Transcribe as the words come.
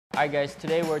Alright guys,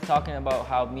 today we're talking about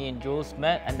how me and Jules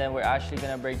met, and then we're actually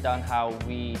gonna break down how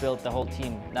we built the whole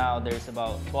team. Now there's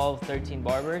about 12, 13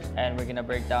 barbers, and we're gonna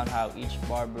break down how each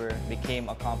barber became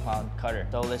a compound cutter.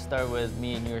 So let's start with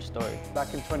me and your story.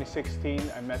 Back in 2016,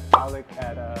 I met Alec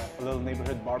at a little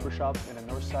neighborhood barbershop in the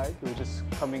north side. He was just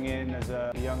coming in as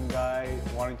a young guy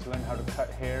wanting to learn how to cut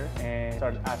hair, and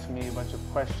started asking me a bunch of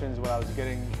questions while I was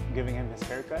giving him his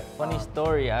haircut. Funny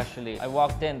story actually. I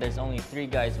walked in, there's only 3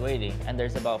 guys waiting, and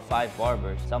there's about 5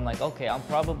 barbers. So I'm like, okay, I'm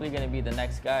probably gonna be the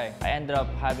next guy. I ended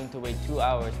up having to wait 2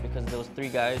 hours because those 3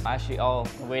 guys actually all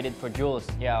waited for Jules.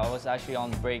 Yeah, I was actually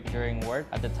on break during work.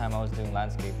 At the time I was doing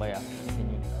landscape, but yeah,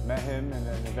 continue. I met him, and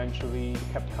then eventually he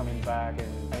kept coming back,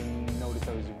 and I noticed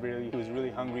he was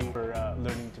really hungry for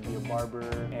learning to be a barber.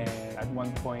 And at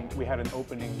one point we had an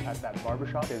opening at that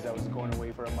barbershop because I was going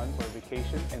away for a month for a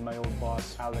vacation, and my old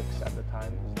boss Alex at the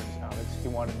time, his name is Alex, he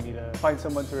wanted me to find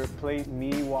someone to replace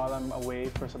me while I'm away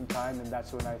for some time, and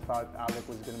that's when I thought Alec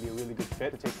was going to be a really good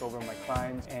fit to take over my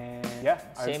clients. And yeah,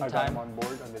 I got him on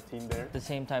board on the team there. At the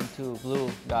same time too, Blue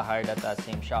got hired at that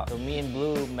same shop. So me and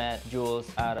Blue met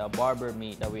Jules at a barber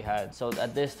meet that we had. So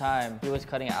at this time, he was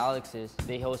cutting Alex's.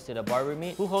 They hosted a barber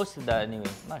meet. Who hosted that anyway?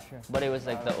 I'm not sure. But it was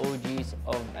like the OGs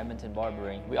of Edmonton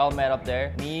barbering. We all met up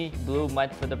there. Me, Blue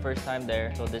met for the first time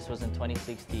there. So this was in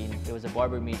 2016. It was a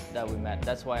barber meet that we met.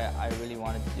 That's why I really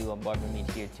wanted to do a barber meet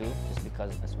here too, just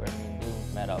because that's where me and Blue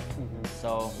met up.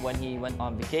 So when he went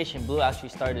on vacation, Blue actually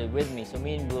started with me. So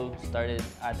me and Blue started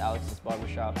at Alex's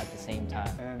barbershop at the same time.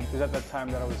 And it was at that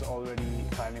time that I was already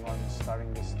planning on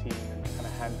starting this team and kind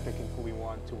of handpicking who we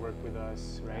want to work with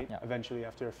us, right? Yeah. Eventually,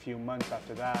 after a few months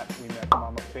after that, we met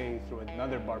Mama Faye through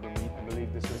another barber meet. I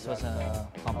believe this was a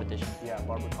competition. Yeah,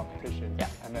 barber competition. Yeah.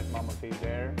 I met Mama Faye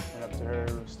there, went up to her,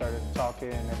 started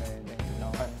talking, and then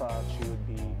I thought she would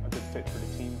be a good fit for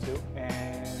the team too.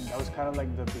 And that was kind of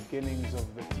like the beginnings of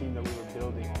the team that we were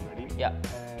building already. Yeah.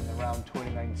 And around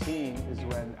 2019 is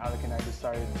when Alec and I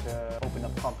decided to open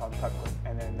up Compound Cutwork.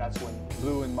 And then that's when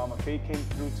Blue and Mama Faye came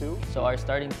through too. So our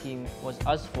starting team was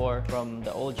us 4 from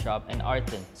the old shop and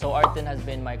Artin. So Artin has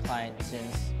been my client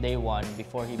since day 1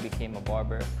 before he became a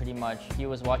barber. Pretty much he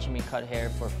was watching me cut hair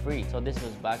for free. So this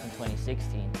was back in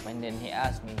 2016. And then he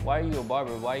asked me, why are you a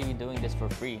barber? Why are you doing this for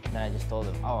free? And then I just told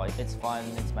him, oh, it's fun,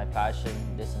 it's my passion,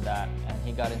 this and that. And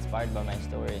he got inspired by my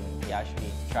story, and he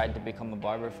actually tried to become a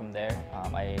barber from there.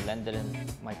 I lended him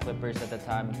my clippers at the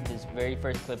time. His very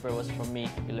first clipper was from me.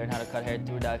 He learned how to cut hair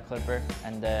through that clipper.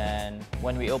 And then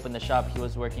when we opened the shop, he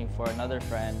was working for another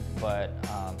friend, but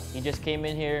he just came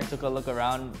in here, took a look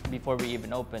around before we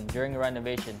even opened, during a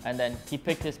renovation. And then he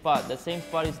picked his spot, the same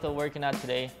spot he's still working at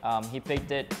today. He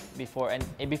picked it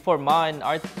before Ma and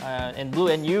Art and Blue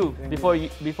and you, before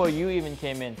you even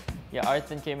came in. Yeah,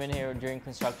 Artin came in here during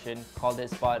construction, called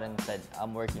his spot and said,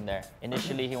 I'm working there.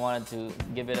 Initially, he wanted to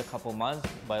give it a couple months,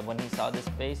 but when he saw this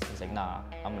space, he's like, nah,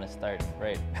 I'm gonna start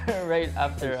right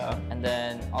after. And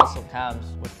then also Cam's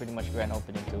was pretty much grand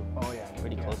opening too. Oh yeah.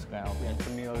 Pretty close to grand opening. Yeah,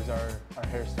 Camille is our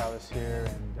hairstylist here,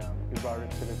 and we brought her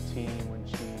to the team when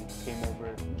she came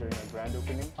over during our grand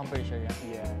opening. I'm pretty sure, yeah.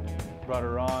 Yeah, and brought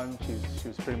her on. She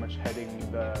was pretty much heading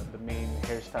the main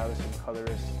hairstylist and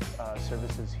colorist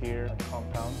services here at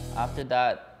Compound. After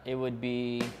that, it would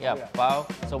be, Pao.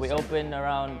 So we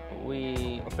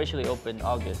officially opened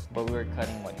August, but we were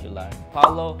cutting, July.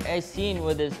 Paulo, I seen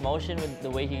with his motion, with the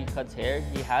way he cuts hair,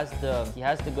 he has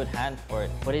the good hand for it,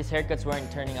 but his haircuts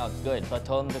weren't turning out good. So I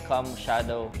told him to come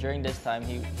shadow. During this time,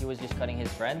 he was just cutting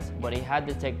his friends, but he had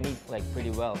the technique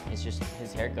pretty well. It's just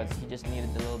his haircuts, he just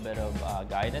needed a little bit of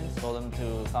guidance. Told him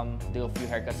to come do a few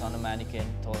haircuts on the mannequin,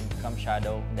 told him to come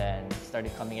shadow, then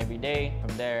started coming every day.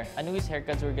 From there, I knew his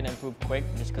haircuts were gonna improve quick,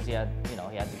 just because he had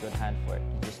the good hand for it.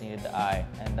 He just needed the eye.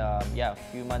 And a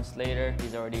few months later,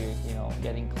 he's already,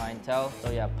 getting clientele.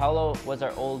 So yeah, Paulo was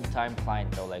our old-time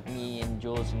client though. Like me and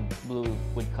Jules and Blue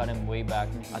would cut him way back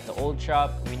at the old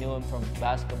shop. We knew him from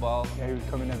basketball. Yeah, he would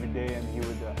come in every day and he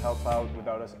would help out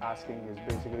without us asking. He was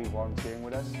basically volunteering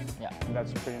with us. Yeah. And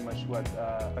that's pretty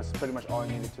much all I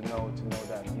needed to know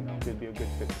that, he'd be a good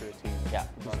fit for the team. Yeah.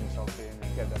 Brought himself in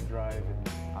and get that drive.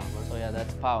 So yeah,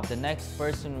 that's Pao. The next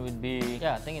person would be,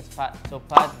 I think it's Pat. So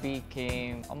Pat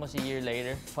became almost a year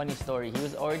later. Funny story, he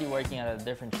was already working at a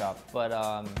different shop, but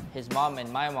his mom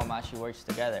and my mom actually works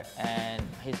together. And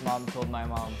his mom told my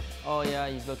mom, oh yeah,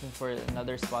 he's looking for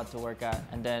another spot to work at.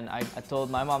 And then I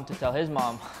told my mom to tell his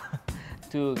mom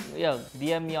to, yeah,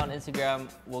 DM me on Instagram.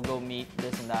 We'll go meet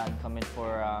this and that and come in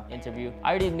for interview. I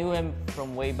already knew him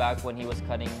from way back when he was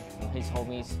cutting his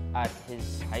homies at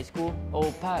his high school.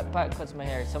 Oh, Pat cuts my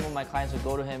hair. Some of my clients would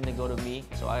go to him, they go to me.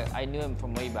 So I knew him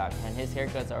from way back, and his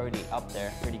haircut's already up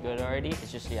there, pretty good already.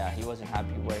 It's just, yeah, he wasn't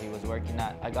happy where he was working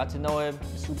at. I got to know him,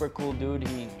 super cool dude.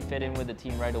 He fit in with the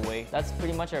team right away. That's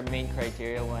pretty much our main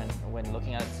criteria when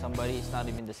looking at somebody. It's not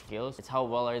even the skills, it's how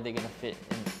well are they gonna fit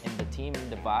in the team,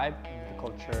 the vibe, the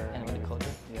culture, and with the culture.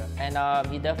 Yeah. And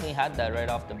he definitely had that right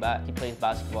off the bat. He plays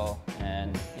basketball,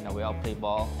 and you know, we all play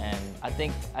ball. And I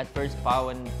think at first, Pao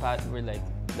and Pat were like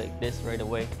this right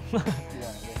away. Yeah,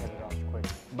 they hit it off quick.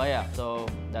 But yeah, so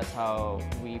that's how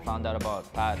we found out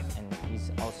about Pat, and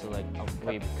he's also like kept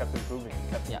improving.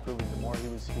 Improving. The more he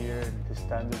was here, and his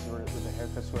standards with the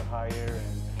haircuts were higher,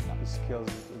 and his skills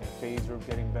in the fades were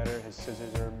getting better. His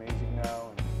scissors are amazing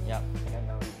now. And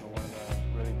now he's one of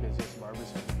the really busiest barbers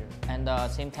over here.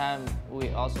 And same time, we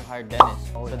also hired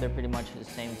Dennis. Oh, so yeah. they're pretty much the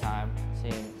same time,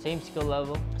 same skill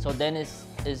level. So Dennis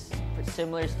is a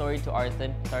similar story to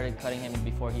Arthur. Started cutting him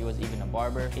before he was even a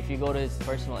barber. If you go to his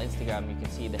personal Instagram, you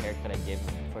can see the haircut I gave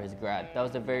him for his grad. That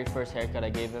was the very first haircut I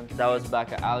gave him. That was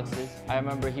back at Alex's. I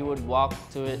remember he would walk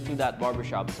to that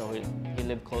barbershop, so he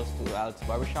lived close to Alex's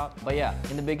barbershop. But yeah,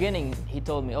 in the beginning, he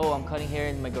told me, oh, I'm cutting hair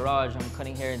in my garage, I'm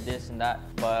cutting hair in this and that.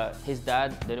 But his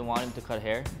dad didn't want him to cut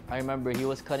hair. I remember he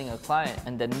was cutting a client,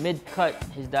 and then mid-cut,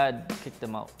 his dad kicked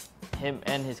him out. Him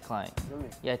and his client. Really?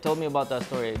 Yeah, he told me about that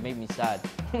story. It made me sad.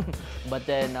 But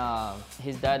then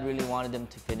his dad really wanted him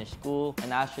to finish school,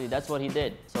 and actually that's what he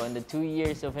did. So in the 2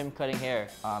 years of him cutting hair,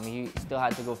 he still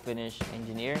had to go finish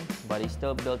engineering, but he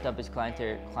still built up his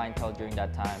clientele during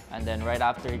that time. And then right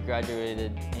after he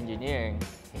graduated engineering,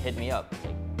 he hit me up.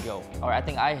 Like, yo, or I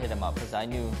think I hit him up because I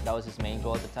knew that was his main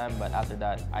goal at the time, but after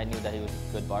that, I knew that he was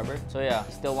a good barber. So yeah,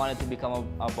 he still wanted to become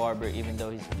a barber even though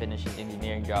he's finished his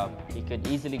engineering job. He could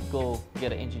easily go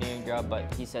get an engineering job,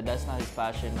 but he said that's not his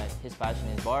passion. Like, his passion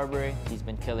is barbering. He's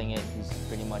been killing it. He's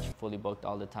pretty much fully booked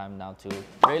all the time now too.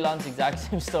 Raylon's exact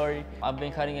same story. I've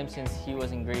been cutting him since he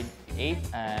was in grade 8,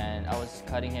 and I was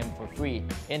cutting him for free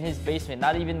in his basement,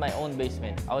 not even my own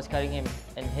basement. I was cutting him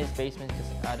in his basement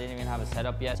because I didn't even have a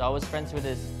setup yet. So I was friends with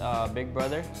his big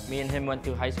brother. Me and him went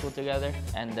to high school together,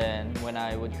 and then when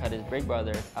I would cut his big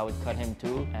brother, I would cut him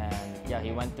too. And yeah,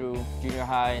 he went through junior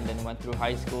high and then went through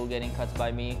high school getting cuts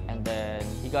by me, and then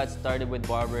he got started with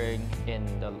barbering in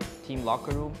the team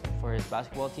locker room for his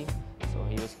basketball team. So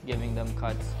he was giving them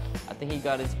cuts. I think he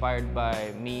got inspired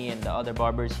by me and the other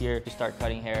barbers here to start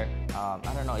cutting hair. I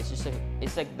don't know, it's just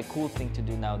it's like the cool thing to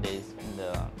do nowadays in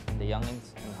the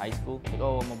youngins in high school. Like,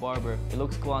 oh, I'm a barber. It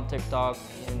looks cool on TikTok.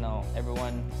 You know,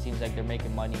 everyone seems like they're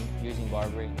making money using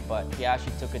barbering. But he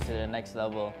actually took it to the next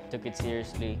level, took it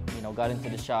seriously. You know, got into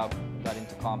the shop, got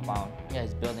into compound. Yeah,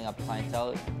 he's building up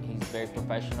clientele. He's very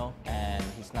professional, and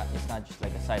it's not just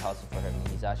like a side hustle for him.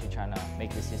 He's actually trying to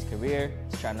make this his career.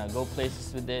 He's trying to go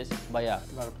places with this. But yeah,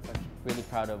 a lot of potential. Really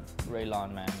proud of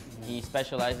Raylon, man. He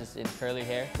specializes in curly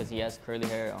hair because he has curly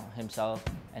hair himself,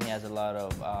 and he has a lot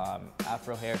of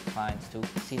afro hair clients too.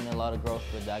 Seen a lot of growth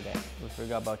with that guy. We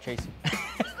forgot about Tracy.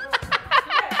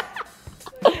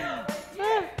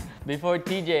 Before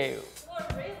TJ.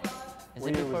 Is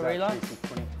it before Raylon?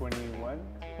 2021.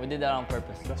 We did that on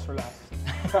purpose. Just for last.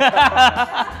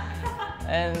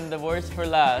 And the worst for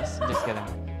last. Just kidding.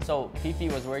 So Fifi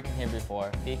was working here before.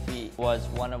 Fifi was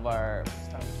one of our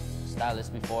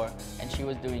stylists before, and she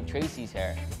was doing Tracy's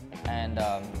hair. And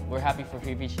we're happy for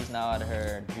Fifi. She's now at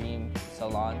her dream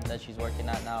salon that she's working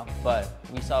at now. But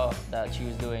we saw that she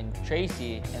was doing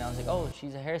Tracy, and I was like, oh,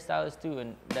 she's a hairstylist too.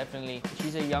 And definitely,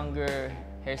 she's a younger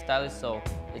hairstylist, so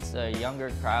it's a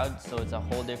younger crowd, so it's a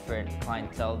whole different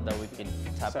clientele that we could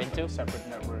tap into. Separate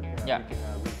network. Yeah,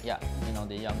 you know,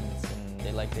 the youngins, and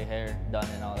they like their hair done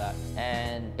and all that.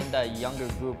 And in that younger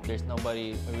group, there's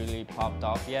nobody who really popped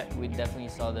off yet. We definitely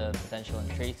saw the potential in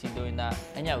Tracy doing that.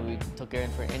 And yeah, we took her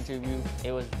in for an interview.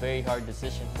 It was a very hard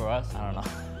decision for us. I don't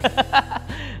know.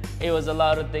 It was a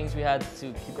lot of things we had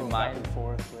to keep in mind. Back and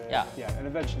forth with, yeah, and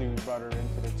eventually we brought her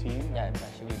into the team. Yeah,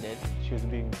 eventually we did. She was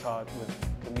being taught with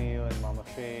Camille and Mama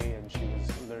Faye, and she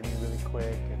was learning really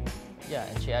quick. And yeah,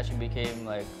 and she actually became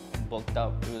like bulked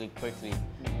up really quickly.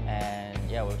 And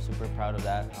yeah, we're super proud of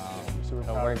that. We're super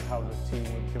proud of how the team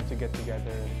would come to get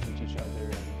together and teach each other.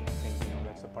 And I think, you know,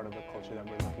 that's a part of the culture that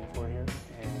we're looking for here.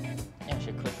 And yeah,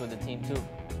 she clicked with the team too,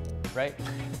 right?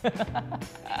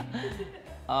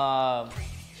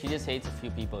 She just hates a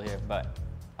few people here, but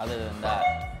other than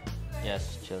that, yeah,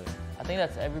 she's chilling. I think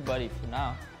that's everybody for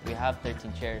now. We have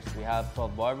 13 chairs, we have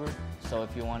 12 barbers, so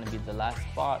if you want to be the last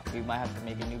spot, we might have to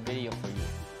make a new video for you.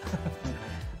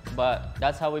 But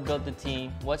that's how we built the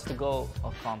team. What's the goal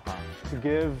of Compound? To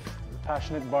give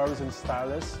passionate barbers and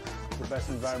stylists the best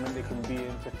environment they can be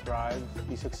in to thrive,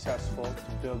 be successful,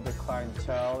 to build their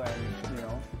clientele, and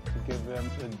to give them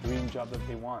the dream job that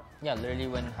they want. Yeah, literally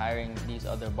when hiring these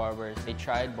other barbers, they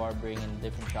tried barbering in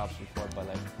different shops before, but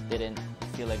didn't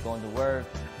feel like going to work.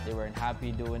 They weren't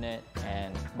happy doing it,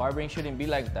 and barbering shouldn't be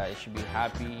like that. It should be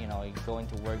happy. You go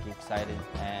into work, you're excited,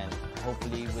 and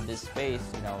hopefully with this space,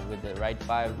 with the right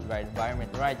vibe, right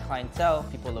environment, right clientele,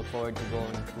 people look forward to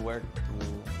going to work,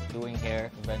 to doing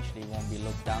hair. Eventually won't be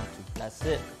looked down to. That's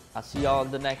it. I'll see y'all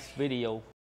in the next video.